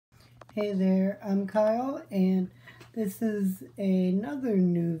Hey there, I'm Kyle, and this is another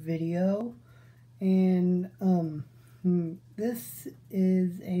new video, and this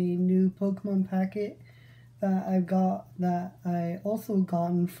is a new Pokemon packet that I also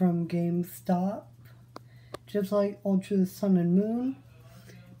gotten from GameStop, just like Ultra Sun and Moon,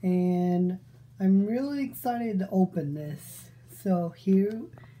 and I'm really excited to open this. So here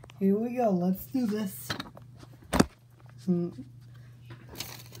we go. Let's do this.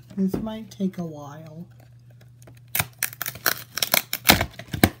 This might take a while.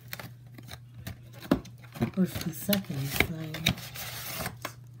 Or a few seconds,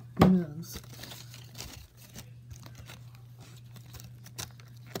 who knows?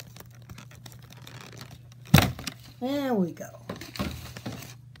 There we go.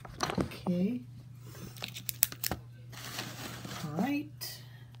 Okay. Alright.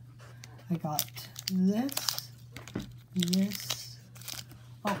 I got this.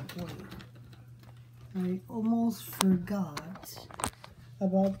 Oh, wait. I almost forgot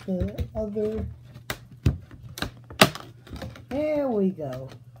about the other. There we go.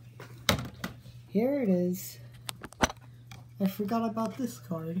 Here it is. I forgot about this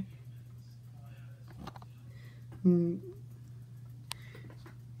card. And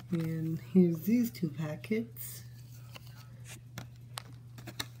here's these two packets.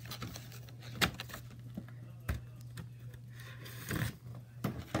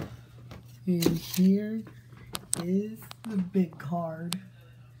 And here is the big card.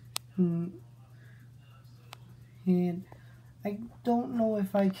 And I don't know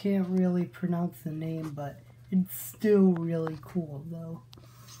if I can't really pronounce the name, but it's still really cool though.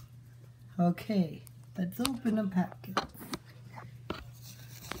 Okay, let's open a packet.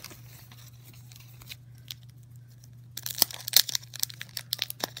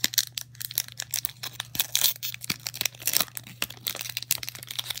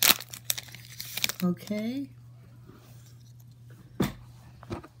 Okay.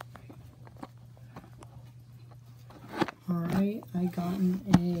 Alright, I gotten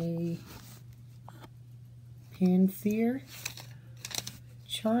a Pansear,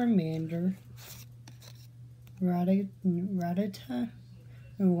 Charmander, Rattata,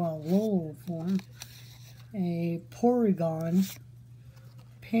 Lolo form, a Porygon,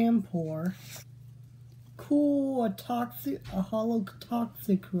 Pampor, cool, a hollow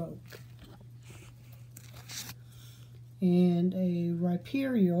Toxicroak, and a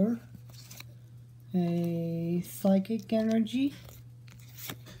Rhyperior, a Psychic Energy,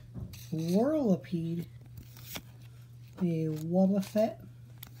 Whirlipede, a Wobbuffet,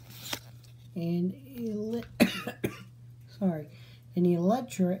 and an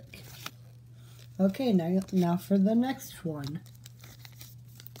Electric. Okay, now for the next one.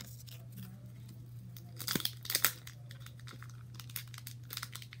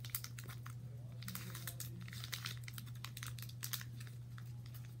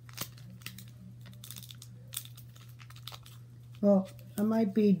 Well, I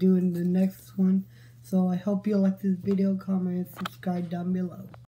might be doing the next one, so I hope you like this video, comment, and subscribe down below.